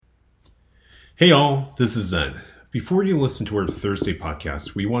Hey all, this is Zen. Before you listen to our Thursday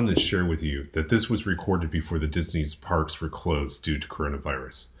podcast, we wanted to share with you that this was recorded before the Disney's parks were closed due to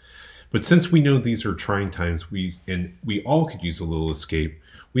coronavirus. But since we know these are trying times we all could use a little escape,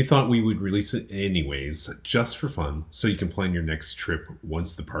 we thought we would release it anyways, just for fun, so you can plan your next trip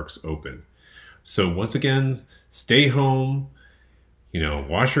once the parks open. So once again, stay home,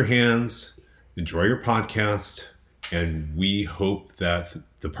 wash your hands, enjoy your podcast, and we hope that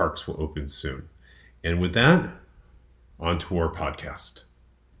the parks will open soon. And with that, on to our podcast.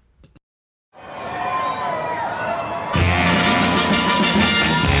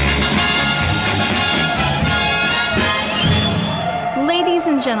 Ladies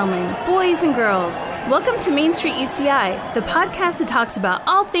and gentlemen, boys and girls, welcome to Main Street UCI, the podcast that talks about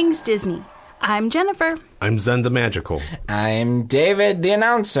all things Disney. I'm Jennifer. I'm Zen the Magical. I'm David the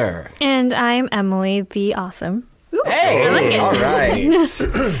Announcer. And I'm Emily the Awesome. Ooh, Hey, I like it. all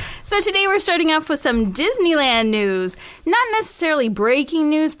right. So today we're starting off with some Disneyland news. Not necessarily breaking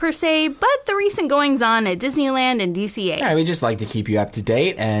news per se, but the recent goings-on at Disneyland and DCA. Yeah, we just like to keep you up to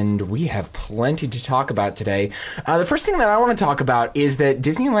date, and we have plenty to talk about today. The first thing that I want to talk about is that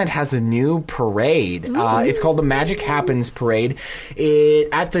Disneyland has a new parade. It's called the Magic Happens Parade. It,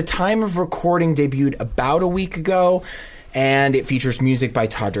 at the time of recording, debuted about a week ago. And it features music by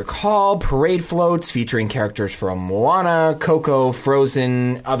Todrick Hall, parade floats featuring characters from Moana, Coco,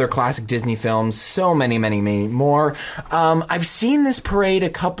 Frozen, other classic Disney films, so many, many, many more. I've seen this parade a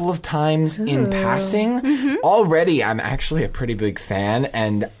couple of times in passing. Already, I'm actually a pretty big fan,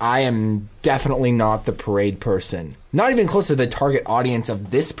 and I am definitely not the parade person. Not even close to the target audience of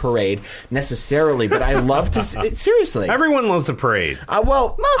this parade necessarily, but I love to seriously. Everyone loves a parade.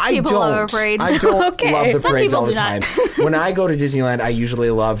 Well, Most people love a parade. I don't Okay. love the Some parades people all the do not. time. When I go to Disneyland, I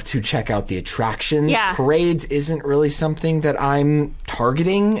usually love to check out the attractions. Yeah. Parades isn't really something that I'm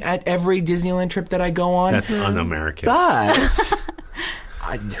targeting at every Disneyland trip that I go on. That's un-American. But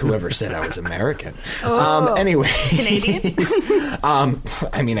whoever said I was American. Anyway. Canadian?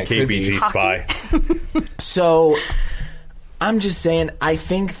 I mean, I could be. KBG spy. So, I'm just saying, I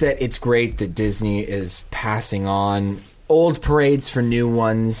think that it's great that Disney is passing on old parades for new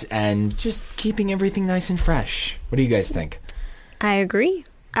ones and just keeping everything nice and fresh. What do you guys think? I agree.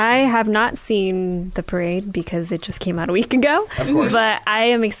 I have not seen the parade because it just came out a week ago. Of course. But I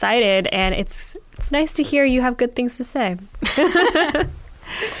am excited, and it's nice to hear you have good things to say.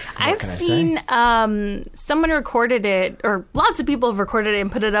 I've can I seen someone recorded it, or lots of people have recorded it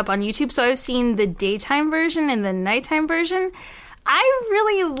and put it up on YouTube. So I've seen the daytime version and the nighttime version. I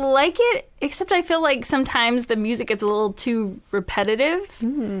really like it, except I feel like sometimes the music gets a little too repetitive.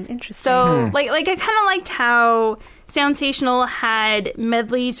 Interesting. So, like I kind of liked how Soundsational had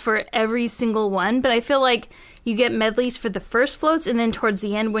medleys for every single one, but I feel like you get medleys for the first floats, and then towards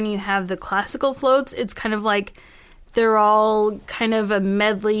the end when you have the classical floats, it's kind of like they're all kind of a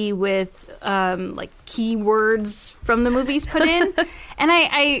medley with like keywords from the movies put in. And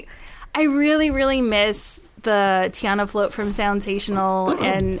I really, really miss the Tiana float from Soundsational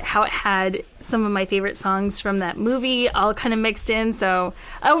and how it had some of my favorite songs from that movie all kind of mixed in. So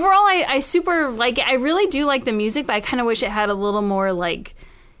overall, I super like it. I really do like the music, but I kind of wish it had a little more like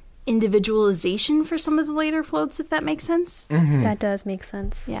individualization for some of the later floats, if that makes sense. That does make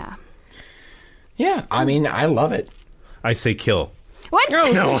sense. Yeah. Yeah, I mean, I love it. I say kill. What?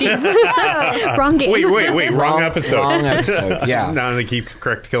 Jeez. Wrong game. Wait. Wrong episode. Wrong episode, yeah. Now they keep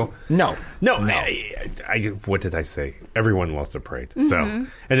correct kill. No. I what did I say? Everyone loves a parade. So, and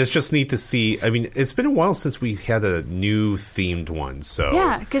it's just neat to see. I mean, it's been a while since we had a new themed one. So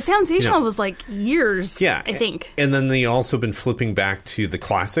Yeah, because Soundsational was like years, yeah, I think. And then they also been flipping back to the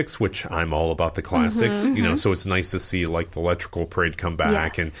classics, which I'm all about the classics. So it's nice to see like the Electrical Parade come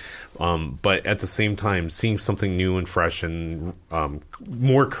back, Yes. and but at the same time, seeing something new and fresh and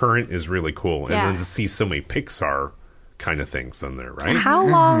more current is really cool. And Yeah. then to see so many Pixar kind of things on there, right? How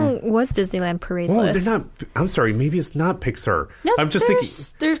long was Disneyland Parade Oh, list? they're not. I'm sorry. Maybe it's not Pixar. No, I'm just thinking.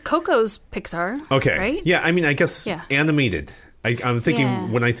 there's Coco's Pixar. Okay. Right? Yeah. I mean, I guess Yeah. animated. I'm thinking Yeah.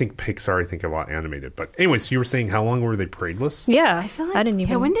 when I think Pixar, I think about animated. But anyways, you were saying how long were they parade lists? Yeah. I feel like. I didn't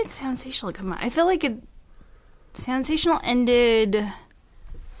even. Yeah, when did Soundsational come out? I feel like Soundsational ended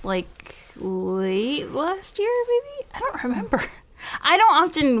like late last year, maybe? I don't remember. I don't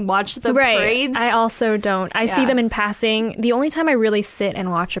often watch the parades. I also don't. I see Yeah. them in passing. The only time I really sit and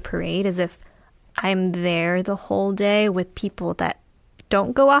watch a parade is if I'm there the whole day with people that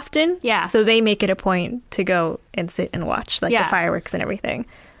don't go often. Yeah. So they make it a point to go and sit and watch like Yeah. the fireworks and everything.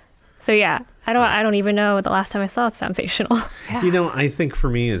 So yeah, I don't even know the last time I saw it. Soundsational. You know, I think for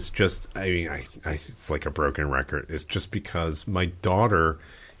me it's just, I mean, it's like a broken record. It's just because my daughter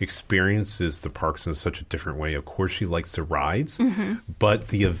experiences the parks in such a different way. Of course, she likes the rides, but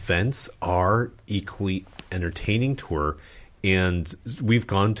the events are equally entertaining to her. And we've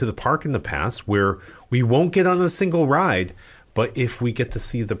gone to the park in the past where we won't get on a single ride, but if we get to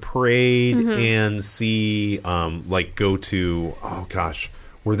see the parade and see, like, go to, oh gosh,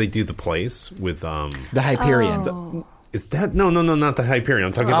 where they do the plays with The Hyperion. is that not the Hyperion?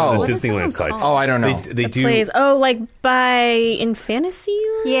 I'm talking about What the is that one Disneyland side. called? Oh, I don't know. They do. Plays. Oh, like by in Fantasyland?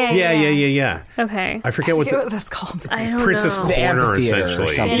 Yeah. Okay. I forget what the that's called. I don't Princess know. The Corner amphitheater or essentially.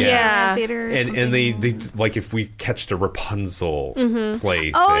 something. Yeah. Theater. And they like if we catch the Rapunzel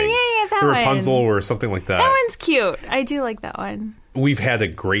play Oh, thing, yeah, that the one. Rapunzel or something like that. That one's cute. I do like that one. We've had a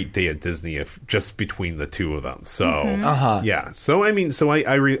great day at Disney if just between the two of them. So yeah. So I mean,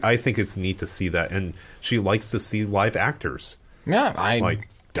 I think it's neat to see that, and she likes to see live actors, Yeah, I like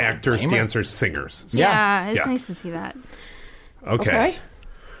don't actors, blame her. dancers, singers. So, Yeah. It's Yeah. nice to see that. okay.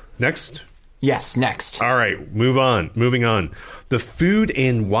 Next. Yes, next. All right, moving on. The Food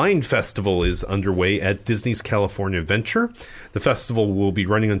and Wine Festival is underway at Disney's California Adventure. The festival will be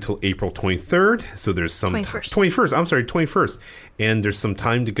running until April 23rd, so there's some 21st. And there's some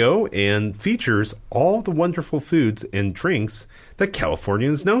time to go, and features all the wonderful foods and drinks that California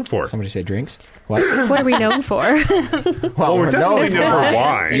is known for. Somebody say drinks? What? What are we known for? Well, We're definitely known for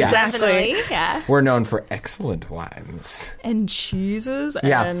wine. Yes. Definitely. Yeah. We're known for excellent wines. And cheeses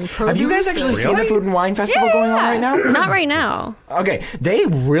Yeah. and Have you guys actually seen the Really? Food and Wine Festival going on right now? Not right now. Okay, they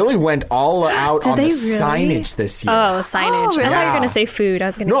really went all out on they the really? signage this year. Oh, signage. Oh, really? I thought you Yeah. were going to say food. I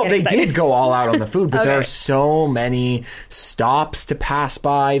was going to No, get they excited. did go all out on the food, but there Okay. are so many stops to pass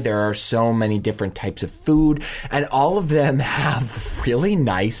by. There are so many different types of food, and all of them have really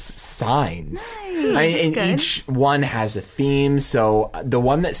nice signs. And Good. each one has a theme. So the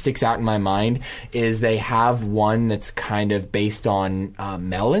one that sticks out in my mind is they have one that's kind of based on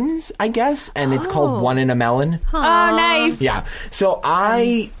melons, I guess, and it's called One in a Melon. Oh, nice. Yeah. So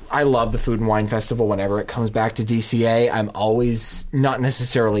I love the Food and Wine Festival whenever it comes back to DCA. I'm always not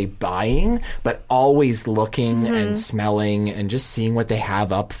necessarily buying, but always looking and smelling and just seeing what they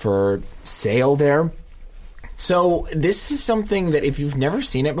have up for sale there. So this is something that if you've never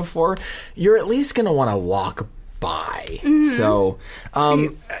seen it before, you're at least going to want to walk by. So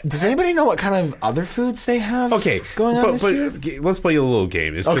does anybody know what kind of other foods they have going on this year? Let's play a little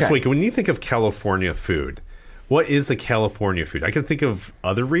game. It's just Okay. like when you think of California food, what is a California food? I can think of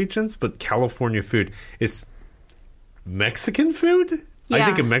other regions, but California food is Mexican food. I Yeah.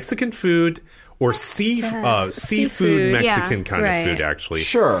 think of Mexican food or seafood Seafood. Mexican Yeah, kind right. of food, actually.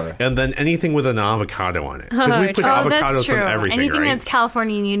 Sure. And then anything with an avocado on it. Because we put Oh, avocados that's true. on everything, Anything right? that's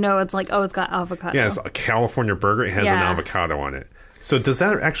Californian, you know, it's like, oh, it's got avocado. Yeah, it's a California burger. It has an Yeah. avocado on it. So does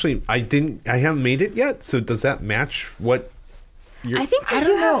that actually? I haven't made it yet. So does that match what? I think they I do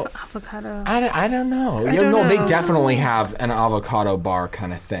don't know. have avocado. I don't know. don't No, they know. definitely have an avocado bar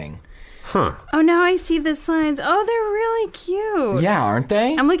kind of thing. Huh? Oh, now I see the signs. Oh, they're really cute. Yeah, aren't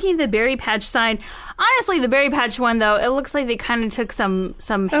they? I'm looking at the Berry Patch sign. Honestly, the Berry Patch one, though, it looks like they kind of took some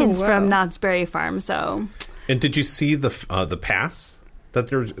hints whoa. from Knott's Berry Farm. So, And did you see the pass that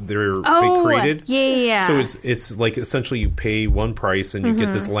they oh, created? yeah. So it's like essentially you pay one price and you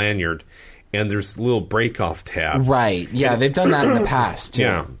get this lanyard, and there's a little break off tab. Right. Yeah, they've done that in the past, too.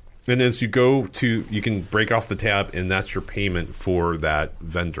 Yeah. And as you go to, you can break off the tab, and that's your payment for that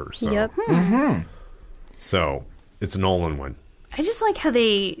vendor. So, Yep. So it's an all-in-one. I just like how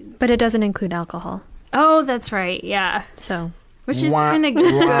they. But it doesn't include alcohol. Oh, that's right. Yeah, So which is Wah, kind of good.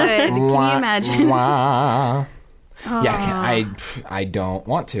 Can you imagine? Wah. Yeah, I don't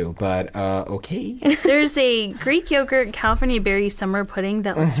want to, but okay. There's a Greek yogurt California berry summer pudding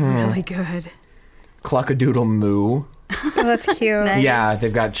that looks really good. Cluckadoodle moo. oh, that's cute. Nice. Yeah,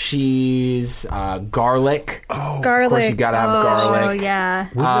 they've got cheese, garlic. Oh, Garlic. of course you gotta have garlic. Oh yeah.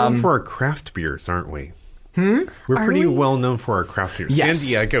 We're known for our craft beers, aren't we? We're pretty well known for our craft beers. Yes. San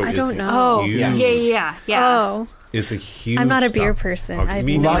Diego is don't know. Oh huge. Yes. yeah. Oh, Is a huge. I'm not a beer stuff. person. Okay, I've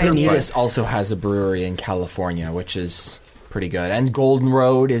me never- neither, Lagunitas also has a brewery in California, which is pretty good. And Golden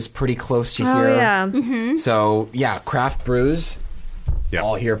Road is pretty close to oh here. yeah. So, yeah, craft brews, but- yeah.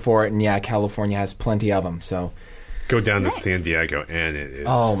 all here for it. And, yeah, California has plenty of them. So, Go down to San Diego, and it is.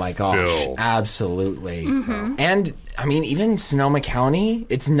 oh, my gosh. filled. Absolutely. And, I mean, even Sonoma County,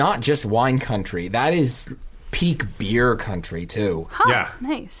 it's not just wine country. That is peak beer country, too. Huh, Yeah.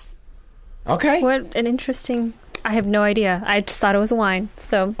 Nice. Okay. What an interesting. I have no idea. I just thought it was wine.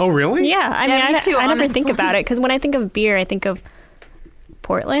 So Oh, really? yeah. I Yeah, mean, me too, I never think honestly. about it because when I think of beer, I think of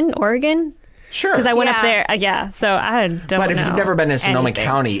Portland, Oregon. Sure. Because I went up Yeah. there. Yeah. So I don't know. But if you've never been to Sonoma anything.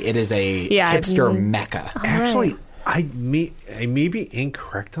 County, it is a Yeah, I've hipster n- mecca. Actually, I may be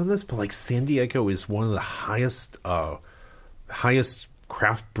incorrect on this, but like San Diego is one of the highest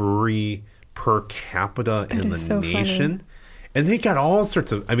craft brewery per capita in the so nation. funny. And they got all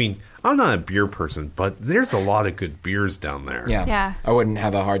sorts of, I mean, I'm not a beer person, but there's a lot of good beers down there. Yeah. I wouldn't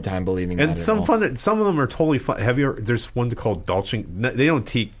have a hard time believing that. And at some all. some of them are totally fun. There's one called Belching. They don't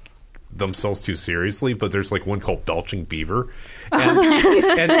take themselves too seriously, but there's like one called Belching Beaver.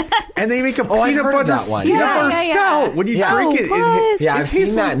 And they make a I've peanut heard of butter that one. peanut Yeah. butter stout. When you drink it, Yeah, I've seen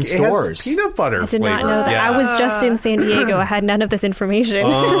tastes that in it has stores. peanut butter I did not flavor. know that. Yeah. I was just in San Diego. I had none of this information.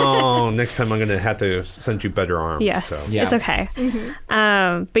 Oh, next time I'm going to have to send you better arms. Yes, So. Yeah. it's okay.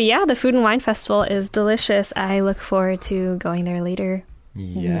 But yeah, the Food and Wine Festival is delicious. I look forward to going there later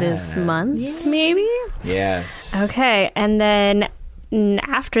this month, maybe. Yes. Okay, and then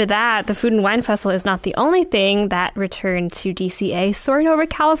after that, the Food and Wine Festival is not the only thing that returned to DCA. Soaring Over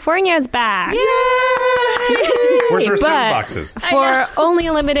California is back. Where's our But- sound boxes? For only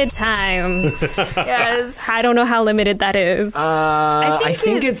a limited time. Yes. I don't know how limited that is. I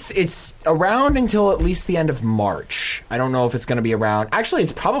think it's around until at least the end of March. I don't know if it's going to be around. Actually,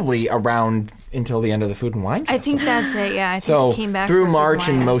 it's probably around until the end of the Food and Wine I Festival. think that's it. Yeah, I think So it came back through for March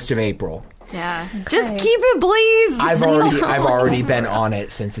a and while. most of April. Yeah, just keep it, please. I've already been on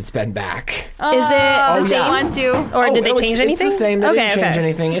it since it's been back. Is it? Oh, yeah. want to? Or did they it's- change anything? It's the same. They didn't change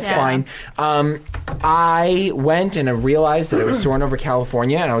anything. It's Yeah. fine. I went and I realized that it was Soaring Over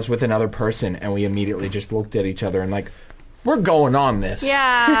California, and I was with another person, and we immediately just looked at each other and like, we're going on this.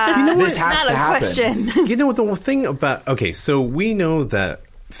 Yeah, This has not to a happen. question. You know, the thing about... Okay, so we know that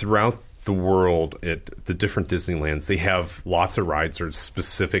throughout the world, at the different Disneylands, they have lots of rides that are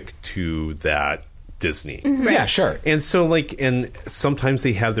specific to that Disney. Yeah, sure. And so, and sometimes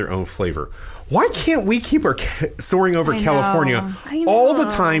they have their own flavor. Why can't we keep our Soaring Over I know. California I all the know.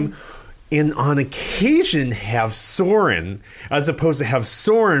 time, and on occasion have Soarin', as opposed to have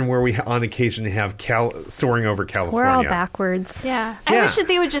Soarin' where we on occasion have Soaring Over California? We're all backwards. Yeah. Yeah. I wish that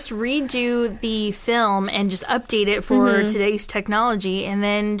they would just redo the film and just update it for today's technology, and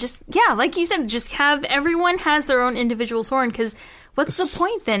then just like you said, just have everyone has their own individual Soarin', because what's the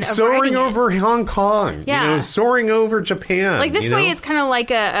point then of Soaring riding it? over Hong Kong, Yeah. soaring over Japan. Like this you way, know? it's kind of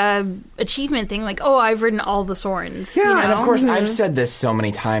like a achievement thing. Like, oh, I've ridden all the Sorens. Yeah. you know? And of course, I've said this so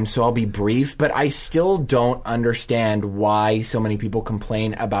many times, so I'll be brief, but I still don't understand why so many people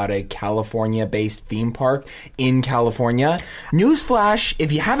complain about a California-based theme park in California. Newsflash,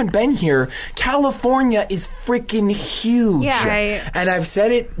 if you haven't been here, California is freaking huge. Yeah. Right. And I've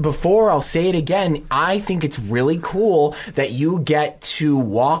said it before, I'll say it again. I think it's really cool that you get to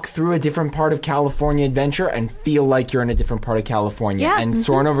walk through a different part of California Adventure and feel like you're in a different part of California. Yeah. And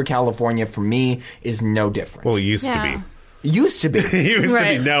Soaring Over California, for me, is no different. Well, it used Yeah. to be. Used to be. It used to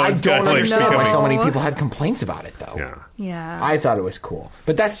Right. be. Now I it's don't got understand why No. so many people had complaints about it, though. Yeah. Yeah. I thought it was cool.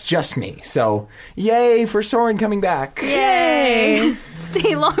 But that's just me. So, yay for Soarin' coming back. Yay!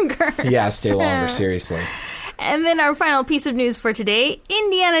 Stay longer. Yeah, stay longer, seriously. And then our final piece of news for today,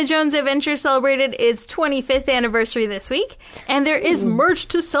 Indiana Jones Adventure celebrated its 25th anniversary this week, and there is merch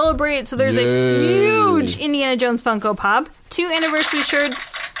to celebrate. So there's a huge Indiana Jones Funko Pop, 2 anniversary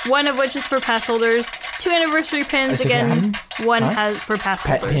shirts, one of which is for pass holders, 2 anniversary pins, again, one has for pass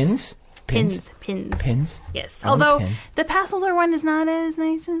Pet holders. pins? Pins. Yes. I want a Although pin. the pass holder one is not as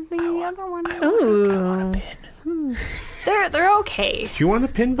nice as the other one. Ooh. They're okay. Do you want a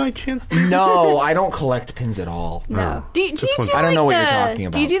pin by chance? No, I don't collect pins at all. No. Do you Just one- do I don't know like what you're the- talking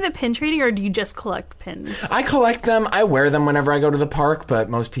Do you about. do the pin trading, or do you just collect pins? I collect them. I wear them whenever I go to the park, but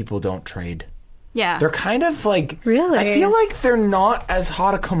most people don't trade. Yeah. They're kind of like... Really? I feel like they're not as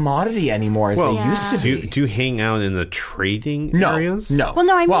hot a commodity anymore as Well, they used to be. do you hang out in the trading No, areas? no. Well,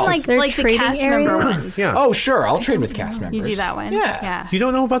 no, I mean Well, like They're the trading cast areas? member ones. Yeah. Oh, sure. I'll trade with cast members. You do that one. Yeah. Yeah. You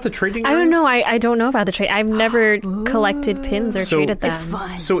don't know about the trading I areas? don't know. I don't know about the trade. I've never collected pins or So- traded them. It's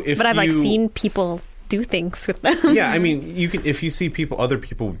fun. So if But I've like you- seen people do things with them. Yeah, I mean, you can if you see other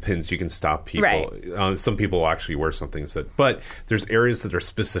people with pins, you can stop people. Right. Some people will actually wear some things but there's areas that are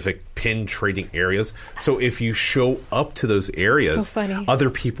specific pin trading areas. So if you show up to those areas, So funny. other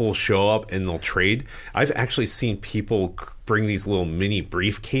people show up and they'll trade. I've actually seen people bring these little mini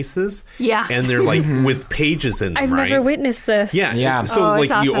briefcases. Yeah. and they're like with pages in them. I've right? never witnessed this. Yeah, Yeah. So Oh, like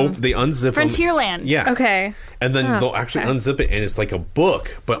it's you awesome. they unzip them. Frontierland. Yeah. Okay. And then Oh, they'll actually okay. unzip it, and it's like a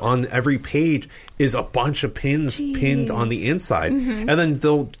book, but on every page is a bunch of pins pinned on the inside, Mm-hmm. and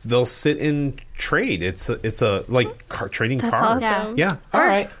then they'll sit and trade. It's a like trading That's cards. awesome. Yeah. All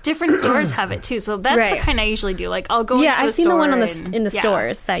right. Different stores have it too, so that's Right. the kind I usually do. Like I'll go. Yeah, into I've a seen the one on store in the and- yeah.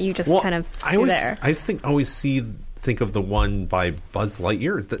 stores that you just kind of I do always, there. I just think always see think of the one by Buzz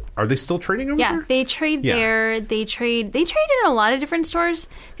Lightyear. Are they still trading over there? Yeah, they trade there. They trade in a lot of different stores.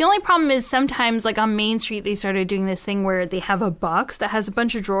 The only problem is sometimes, like on Main Street, they started doing this thing where they have a box that has a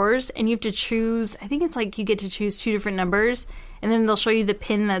bunch of drawers, and you have to choose. I think it's like you get to choose 2 different numbers, and then they'll show you the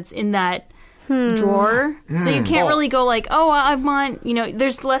pin that's in that drawer. So you can't really go like, oh, I want,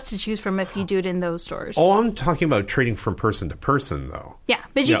 there's less to choose from if you do it in those stores. Oh, I'm talking about trading from person to person, though. Yeah,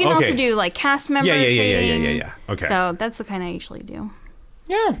 but you can also do like cast member trading. Yeah. Okay. So that's the kind I usually do.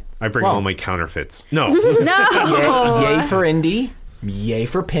 Yeah. I bring all my counterfeits. No. No. Yay for indie. Yay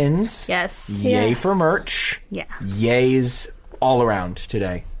for pins. Yes. Yay for merch. Yeah. Yays all around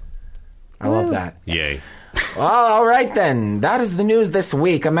today. I love that. Yay. Well, all right then. That is the news this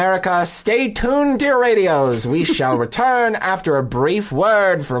week. America, stay tuned, dear radios. We shall return after a brief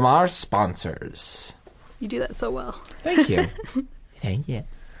word from our sponsors. You do that so well. Thank you. Thank you.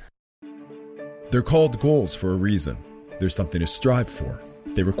 They're called goals for a reason. There's something to strive for.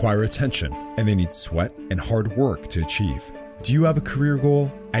 They require attention, and they need sweat and hard work to achieve. Do you have a career goal?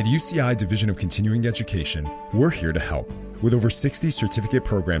 At UCI Division of Continuing Education, we're here to help. With over 60 certificate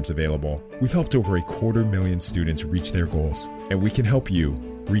programs available, we've helped over 250,000 students reach their goals, and we can help you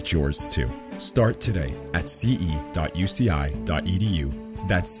reach yours too. Start today at ce.uci.edu.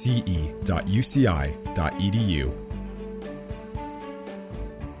 That's ce.uci.edu.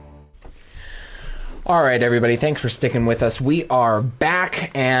 All right, everybody, thanks for sticking with us. We are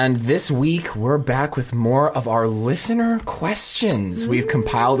back, and this week we're back with more of our listener questions. We've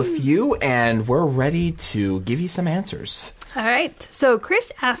compiled a few, and we're ready to give you some answers. All right. So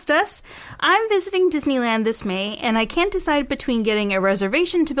Chris asked us, I'm visiting Disneyland this May, and I can't decide between getting a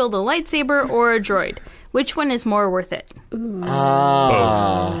reservation to build a lightsaber or a droid. Which one is more worth it? Both.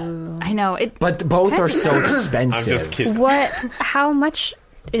 I know. But both are so expensive. I'm just kidding. How much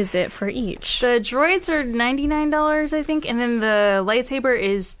is it for each? The droids are $99, I think, and then the lightsaber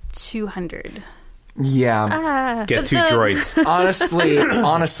is $200. Yeah. Get 2 droids.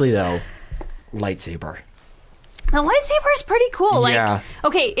 Honestly, though, lightsaber. The lightsaber is pretty cool. Yeah.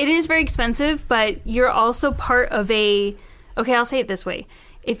 Okay, it is very expensive, but you're also part of a... Okay, I'll say it this way.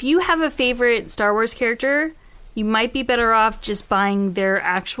 If you have a favorite Star Wars character, you might be better off just buying their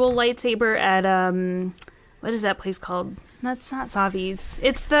actual lightsaber at... what is that place called? That's not Savi's.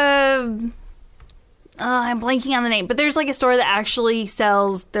 It's the... I'm blanking on the name. But there's like a store that actually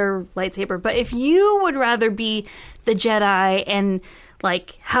sells their lightsaber. But if you would rather be the Jedi and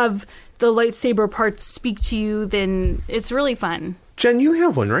like have the lightsaber parts speak to you, then it's really fun. Jen, you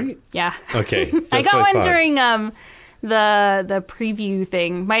have one, right? Yeah. Okay. I got one during the preview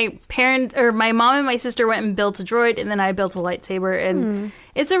thing. My mom and my sister went and built a droid, and then I built a lightsaber, and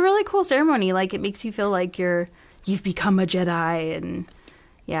it's a really cool ceremony. Like, it makes you feel like you've become a Jedi, and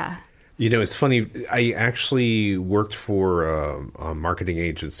yeah. It's funny. I actually worked for a marketing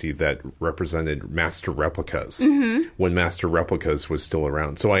agency that represented Master Replicas when Master Replicas was still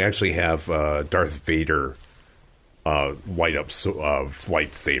around. So I actually have Darth Vader light up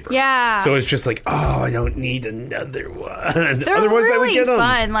lightsaber. Yeah. So it's just like, I don't need another one. They're Otherwise, really I would get them.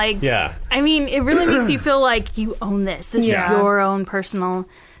 fun. Like, yeah. I mean, it really makes you feel like you own this. This is your own personal.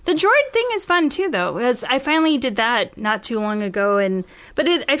 The droid thing is fun too, though, because I finally did that not too long ago, but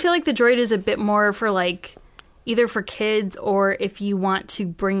I feel like the droid is a bit more for like either for kids or if you want to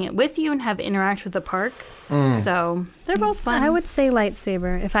bring it with you and have it interact with the park. So they're both fun. I would say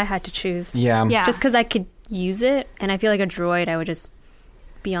lightsaber if I had to choose. Yeah. Just because I could use it, and I feel like a droid, I would just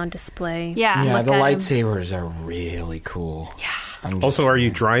be on display. Yeah, the lightsabers are really cool. Yeah. Also, are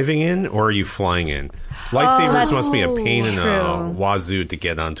you driving in or are you flying in? Lightsabers must be a pain in the wazoo to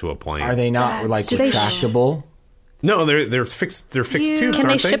get onto a plane. Are they not like retractable? No, they're fixed. They're fixed tubes. Can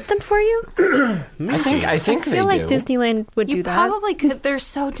they aren't ship them for you? I think I they feel like do. Disneyland would do You that. probably could. They're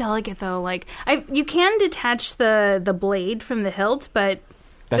so delicate, though. Like, you can detach the blade from the hilt, but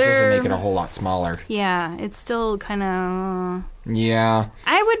That doesn't make it a whole lot smaller. yeah, it's still kind of. Yeah.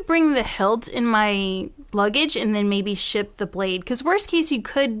 I would bring the hilt in my luggage and then maybe ship the blade. Because worst case, you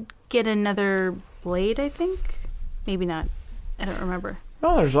could get another blade, I think. Maybe not. I don't remember.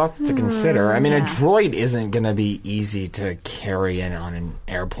 Well, there's lots to consider. I mean, a droid isn't going to be easy to carry in on an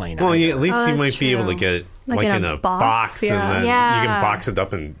airplane. Well, either. at least you might true. be able to get it like in a box, and then you can box it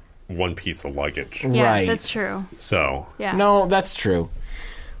up in one piece of luggage. Yeah, Right. that's true. So, Yeah. No, that's true.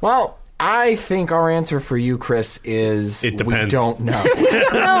 Well, I think our answer for you, Chris, is It depends. we don't know.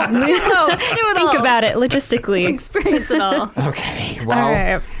 No, Think about it logistically. experience it all. Okay, well, All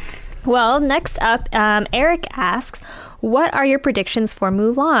right. Well, next up, Eric asks, what are your predictions for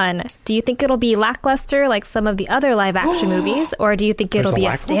Mulan? Do you think it'll be lackluster like some of the other live-action movies, or do you think it'll There's a be a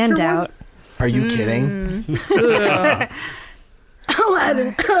lackluster standout? one? Are you kidding?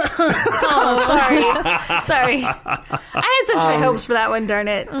 Aladdin. Oh, sorry. I had such high hopes for that one, darn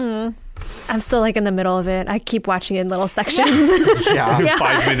it. I'm still like in the middle of it. I keep watching it in little sections. Yeah.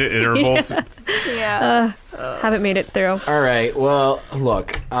 5-minute intervals. Yeah. Haven't made it through. All right. Well,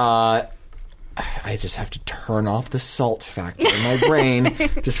 look. I just have to turn off the salt factor in my brain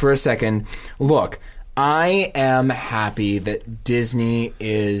just for a second. Look. I am happy that Disney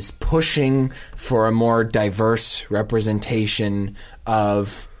is pushing for a more diverse representation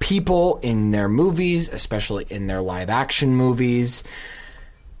of people in their movies, especially in their live-action movies.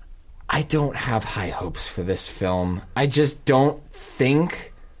 I don't have high hopes for this film. I just don't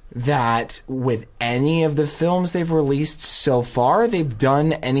think that with any of the films they've released so far, they've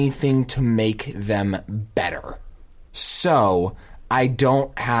done anything to make them better. So I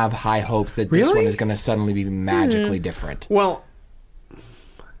don't have high hopes that this one is going to suddenly be magically different. Well,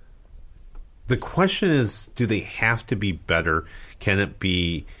 the question is, do they have to be better? Can it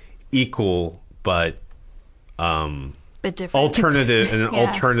be equal but Bit different. alternative? An Yeah.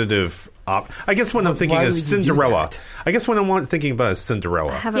 alternative I guess when I'm thinking why of would you do Cinderella. that? I guess when I'm thinking about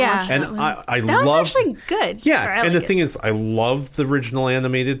Cinderella. I haven't Yeah. watched And that one. I That love... was actually good. Yeah, Or I and like the it. thing is, I love the original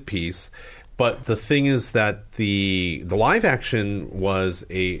animated piece, but the thing is that the live action was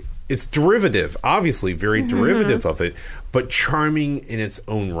it's derivative, obviously very derivative of it, but charming in its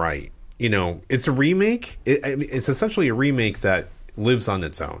own right. You know, it's a remake. It's essentially a remake that lives on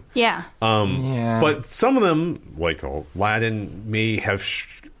its own. Yeah. Yeah. But some of them, like Aladdin, may have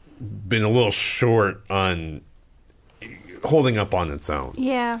been a little short on holding up on its own.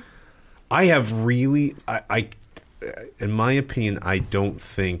 Yeah. I have really, I in my opinion, I don't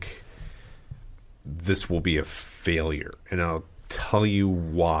think this will be a failure, and I'll tell you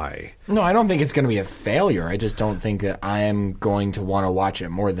why. No, I don't think it's going to be a failure. I just don't think that I am going to want to watch it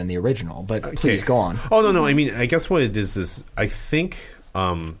more than the original. But please go on. Oh no, I mean, I guess what it is I think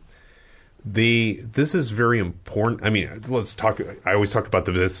this is very important. I mean, let's talk. I always talk about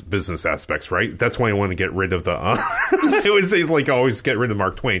the business aspects, right? That's why I want to get rid of the. I always say like always get rid of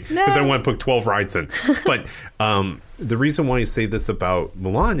Mark Twain because I want to put 12 rides in. But the reason why I say this about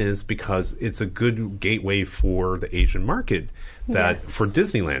Mulan is because it's a good gateway for the Asian market for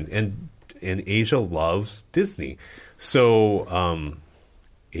Disneyland, and Asia loves Disney. So.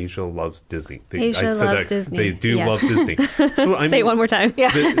 Asia loves Disney. Asia loves Disney. They do Yeah. love Disney. So, I Say it one more time. Yeah.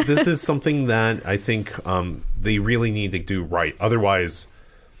 This is something that I think they really need to do right. Otherwise,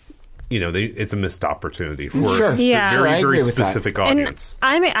 it's a missed opportunity for Sure. a Yeah. Sure, I very, agree very with that. specific And audience.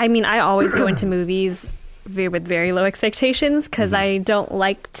 I mean, I always go into movies with very low expectations because I don't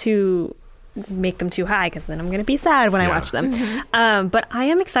like to make them too high because then I'm going to be sad when I Yeah. watch them. But I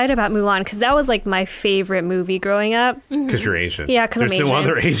am excited about Mulan because that was like my favorite movie growing up. Because you're Asian. Yeah, because I'm There's Asian. no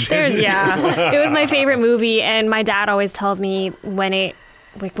other Asian. It was my favorite movie, and my dad always tells me when I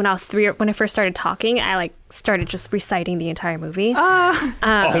was 3, when I first started talking, I started just reciting the entire movie. Oh,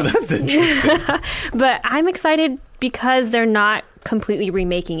 that's interesting. But I'm excited because they're not completely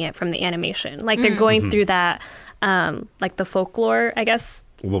remaking it from the animation. Like they're going through that, like the folklore, I guess.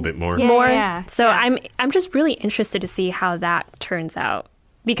 A little bit more. Yeah. More. So I'm just really interested to see how that turns out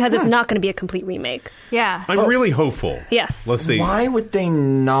because it's not going to be a complete remake. Yeah. I'm really hopeful. Yes. Let's see. Why would they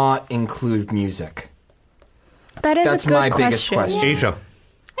not include music? That's That's a good my question. biggest question. Asia.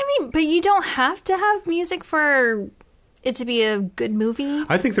 I mean, but you don't have to have music for it to be a good movie.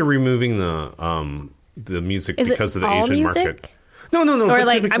 I think they're removing the music Is it because of the all Asian music? market. No. Or but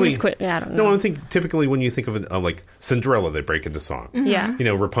like I'm typically- just quit. I don't No, know. I think typically when you think of it, like Cinderella, they break into song. Yeah.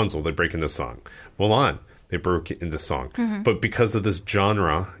 Rapunzel, they break into song. Mulan, they broke into song. But because of this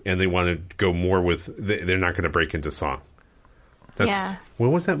genre, and they want to go more with, they're not going to break into song. Yeah.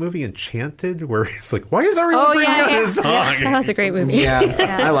 What was that movie, Enchanted? Where it's like, why is everyone Oh, breaking yeah, out yeah. this song? That's a great movie.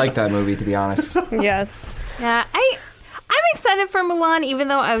 Yeah, I like that movie, to be honest. Yes. Yeah. I'm excited for Mulan, even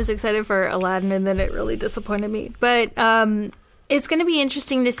though I was excited for Aladdin, and then it really disappointed me. But it's going to be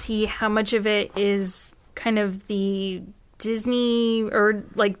interesting to see how much of it is kind of the Disney or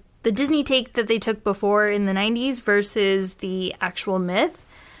like the Disney take that they took before in the 90s versus the actual myth.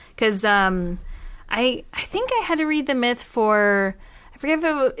 Because I think I had to read the myth for, I forget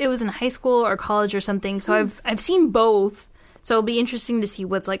if it was in high school or college or something. So I've seen both. So it'll be interesting to see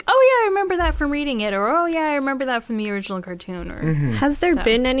what's like, oh yeah, I remember that from reading it, or oh yeah, I remember that from the original cartoon. Or Has there So.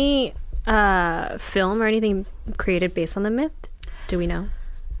 been any film or anything created based on the myth? Do we know?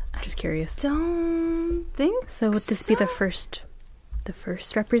 I'm just curious. Don't think So would this be the first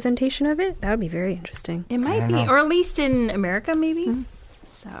representation of it? That would be very interesting. it might be, or at least in America, maybe.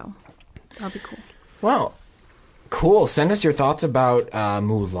 So that'll be cool. Well, cool. Send us your thoughts about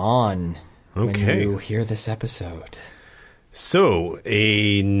Mulan. Okay. when you hear this episode. So,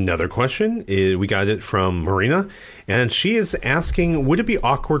 another question. We got it from Marina, and she is asking, would it be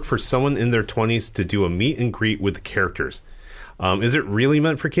awkward for someone in their 20s to do a meet and greet with the characters? Is it really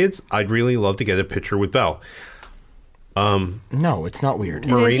meant for kids? I'd really love to get a picture with Belle. No, it's not weird.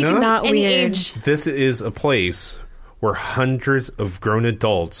 Marina, Not Any weird. age. this is a place where hundreds of grown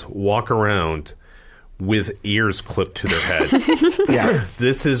adults walk around with ears clipped to their head. Yeah.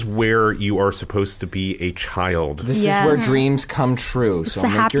 This is where you are supposed to be a child. This Yeah. is where dreams come true. So the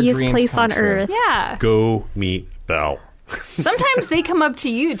make your happiest dreams place come on true. earth. Yeah. Go meet Belle. Sometimes they come up to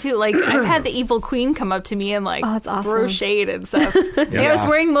you too. Like I've had the evil queen come up to me and like Oh, that's awesome. throw shade and stuff. Yeah, I was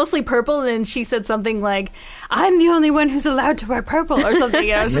wearing mostly purple, and then she said something like, "I'm the only one who's allowed to wear purple" or something.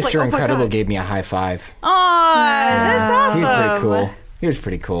 And I was just Mr. like, "Oh Incredible my god!" gave me a high five. Aw, that's awesome. He's pretty cool. He was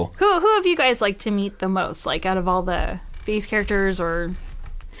pretty cool. Who have you guys liked to meet the most? Like out of all the base characters, or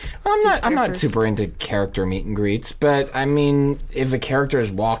I'm not characters. super into character meet and greets, but I mean, if a character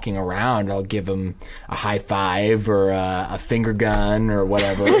is walking around, I'll give him a high five or a finger gun or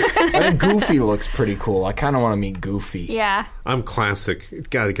whatever. I think Goofy looks pretty cool. I kind of want to meet Goofy. yeah. I'm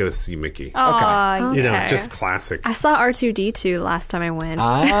classic. Gotta go see Mickey. Aw, You know, okay. just classic. I saw R2-D2 last time I went.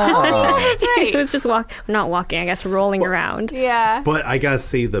 Oh. That's He right. was just not walking, I guess, rolling around. Yeah. But I gotta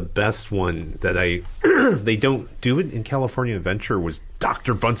say, the best one that they don't do it in California Adventure was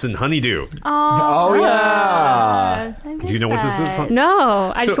Dr. Bunsen Honeydew. Oh, yeah. Do you know what this is?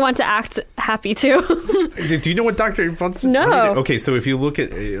 No, I just So- want to act happy too. Do you know what Dr. Bunsen No. Honeydew? Okay, so if you look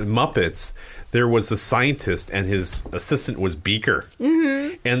at Muppets, there was a scientist and his assistant was Beaker.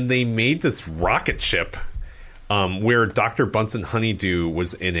 Mm-hmm. And they made this rocket ship where Dr. Bunsen Honeydew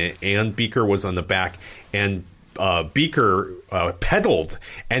was in it and Beaker was on the back. And Beaker pedaled,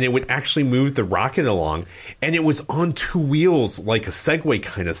 and it would actually move the rocket along, and it was on two wheels like a Segway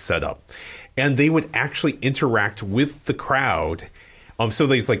kind of setup, and they would actually interact with the crowd. So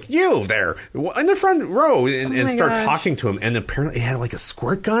they's like, you there in the front row, and start gosh. talking to him. And apparently it had like a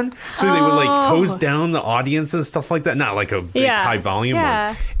squirt gun, so they would like hose down the audience and stuff like that. Not like a big Yeah. high volume Yeah.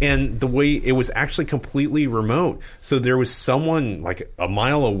 one. And the way it was actually completely remote, so there was someone like a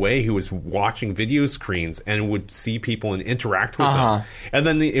mile away who was watching video screens and would see people and interact with them. And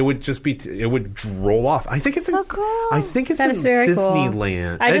then it would just be it would roll off. I think it's So in, cool. I think it's That in is very cool.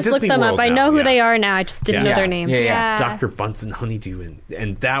 Disneyland. I just looked Disney them up. World I now, know who yeah. they are now. I just didn't know Yeah. their names. Yeah. Yeah. Dr. Bunsen Honeydew,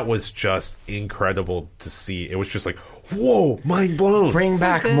 and that was just incredible to see. It was just like, whoa, mind blown. Bring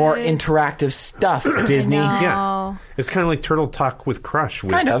back good. more interactive stuff, Disney. Yeah, it's kind of like Turtle Talk with Crush.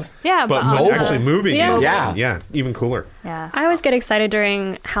 With, Kind of. Yeah, but mobile. actually moving. Yeah. Yeah, Yeah. even cooler. Yeah. I always get excited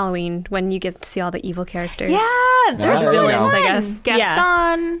during Halloween when you get to see all the evil characters. Yeah, they're Yeah, so there you fun. go. I guess.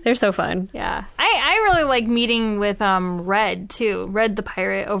 Gaston. They're so fun. Yeah. I really like meeting with Red too. Red the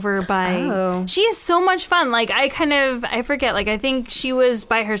pirate over by Oh. She is so much fun. Like I forget, like I think she was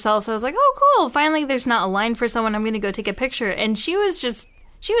by herself, so I was like, "Oh, cool. Finally there's not a line for someone. I'm going to go take a picture." And she was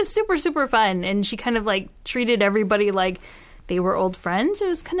super super fun, and she kind of like treated everybody like they were old friends. It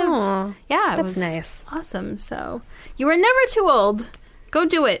was kind of Aw, it that's was nice. Awesome. So, you are never too old. Go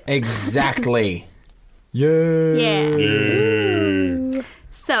do it. Exactly. Yay. Yeah.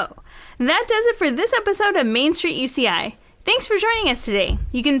 So, that does it for this episode of Main Street UCI. Thanks for joining us today.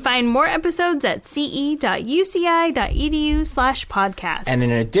 You can find more episodes at ce.uci.edu/podcast. And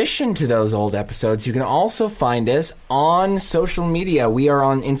in addition to those old episodes, you can also find us on social media. We are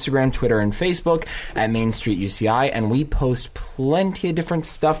on Instagram, Twitter, and Facebook at Main Street UCI, and we post plenty of different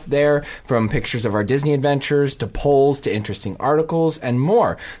stuff there, from pictures of our Disney adventures to polls to interesting articles and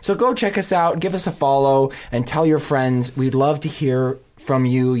more. So go check us out, give us a follow, and tell your friends. We'd love to hear from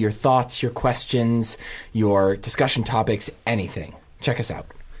you, your thoughts, your questions, your discussion topics, anything. Check us out.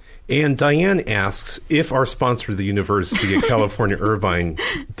 And Diane asks if our sponsor, the University of California Irvine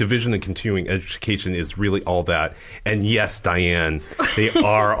Division of Continuing Education, is really all that. And yes, Diane, they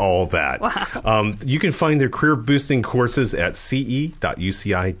are all that. Wow. You can find their career-boosting courses at ce.uci.edu.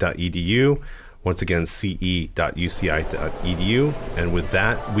 Once again, ce.uci.edu. And with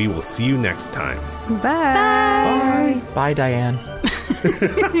that, we will see you next time. Bye. Bye, Diane.